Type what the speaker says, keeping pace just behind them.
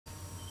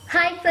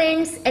Hi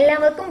friends,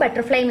 എല്ലാവർക്കും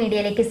butterfly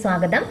മീഡിയയിലേക്ക്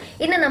സ്വാഗതം.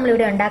 ഇന്ന്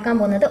നമ്മളിവിടെ ഉണ്ടാക്കാൻ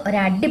പോകുന്നത് ഒരു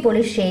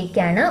അടിപൊളി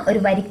ഷേക്കാണ്. ഒരു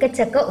വരിക്ക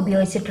ചക്ക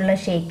ഉപയോഗിച്ചിട്ടുള്ള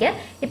ഷേക്ക്.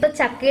 ഇപ്പൊ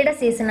ചക്കയുടെ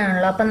സീസൺ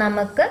ആണല്ലോ, അപ്പൊ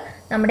നമുക്ക്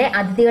നമ്മുടെ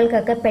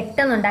അതിഥികൾക്കൊക്കെ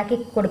പെട്ടെന്ന് ഉണ്ടാക്കി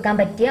കൊടുക്കാൻ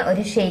പറ്റിയ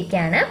ഒരു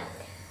ഷേക്കാണ്.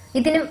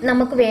 ഇതിന്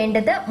നമുക്ക്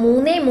വേണ്ടത്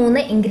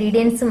 3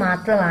 ഇൻഗ്രീഡിയൻസ്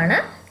മാത്രമാണ്.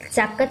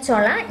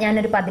 ചക്കച്ചൊള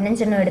ഞാനൊരു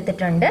 15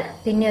 എടുത്തിട്ടുണ്ട്,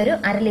 പിന്നെ ഒരു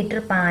 1/2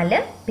 ലിറ്റർ പാല്,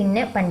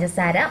 പിന്നെ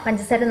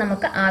പഞ്ചസാര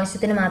നമുക്ക്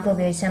ആവശ്യത്തിന് മാത്രം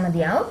ഉപയോഗിച്ചാൽ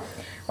മതിയാവും,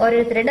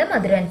 ഓരോരുത്തരുടെ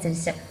മധുരം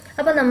അനുസരിച്ച്.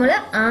 അപ്പൊ നമ്മൾ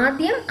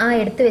ആദ്യം ആ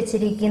എടുത്തു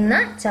വെച്ചിരിക്കുന്ന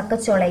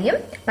ചക്കച്ചൊളയും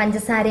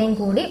പഞ്ചസാരയും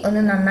കൂടി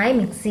ഒന്ന് നന്നായി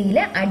മിക്സിയിൽ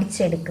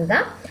അടിച്ചെടുക്കുക.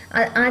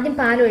 ആദ്യം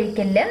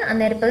പാലൊഴിക്കല്,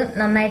 അന്നേരം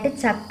നന്നായിട്ട്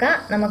ചക്ക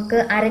നമുക്ക്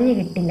അരഞ്ഞു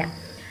കിട്ടില്ല.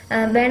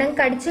 വേണം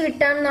കടിച്ചു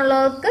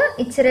കിട്ടാന്നുള്ളവർക്ക്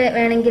ഇച്ചിരി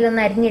വേണമെങ്കിൽ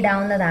ഒന്ന്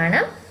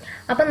അരിഞ്ഞിടാവുന്നതാണ്.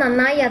 അപ്പൊ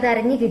നന്നായി അത്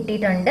അരഞ്ഞു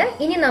കിട്ടിയിട്ടുണ്ട്.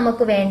 ഇനി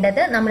നമുക്ക്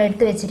വേണ്ടത് നമ്മൾ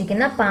എടുത്തു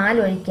വെച്ചിരിക്കുന്ന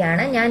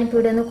പാലൊഴിക്കുകയാണ്. ഞാനിപ്പോൾ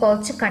ഇവിടെ ഒന്ന്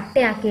കുറച്ച്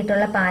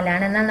കട്ടയാക്കിയിട്ടുള്ള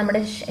പാലാണ്, എന്നാൽ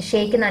നമ്മുടെ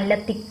ഷേക്ക് നല്ല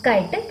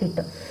തിക്കായിട്ട്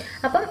കിട്ടും.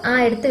 അപ്പം ആ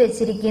എടുത്തു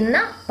വെച്ചിരിക്കുന്ന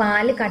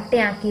പാല്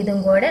കട്ടയാക്കിയതും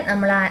കൂടെ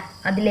നമ്മൾ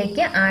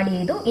അതിലേക്ക് ആഡ്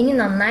ചെയ്തു. ഇനി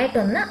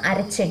നന്നായിട്ടൊന്ന്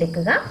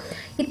അരച്ചെടുക്കുക.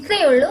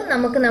 ഇത്രയേ ഉള്ളൂ.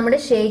 നമുക്ക് നമ്മുടെ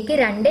ഷേക്ക്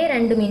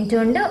 2 മിനിറ്റ്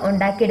കൊണ്ട്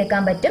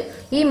ഉണ്ടാക്കിയെടുക്കാൻ പറ്റും.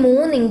 ഈ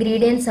 3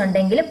 ഇൻഗ്രീഡിയൻസ്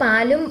ഉണ്ടെങ്കിൽ,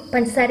 പാലും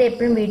പഞ്ചസാര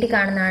എപ്പോഴും വീട്ടിൽ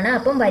കാണുന്നതാണ്.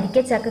 അപ്പം വരിക്ക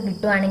ചക്ക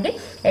കിട്ടുവാണെങ്കിൽ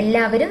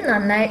എല്ലാവരും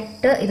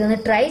നന്നായിട്ട് ഇതൊന്ന്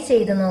ട്രൈ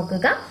ചെയ്ത്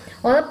നോക്കുക.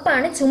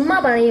 ഉറപ്പാണ്, ചുമ്മാ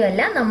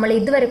പറയുമല്ല, നമ്മൾ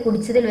ഇതുവരെ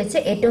കുടിച്ചതിൽ വെച്ച്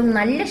ഏറ്റവും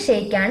നല്ല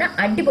ഷേക്കാണ്,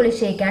 അടിപൊളി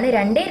ഷേക്കാണ്.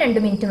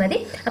 2 മിനിറ്റ് മതി.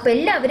 അപ്പൊ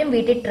എല്ലാവരും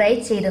വീട്ടിൽ ട്രൈ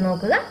ചെയ്ത്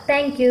നോക്കുക.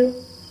 താങ്ക്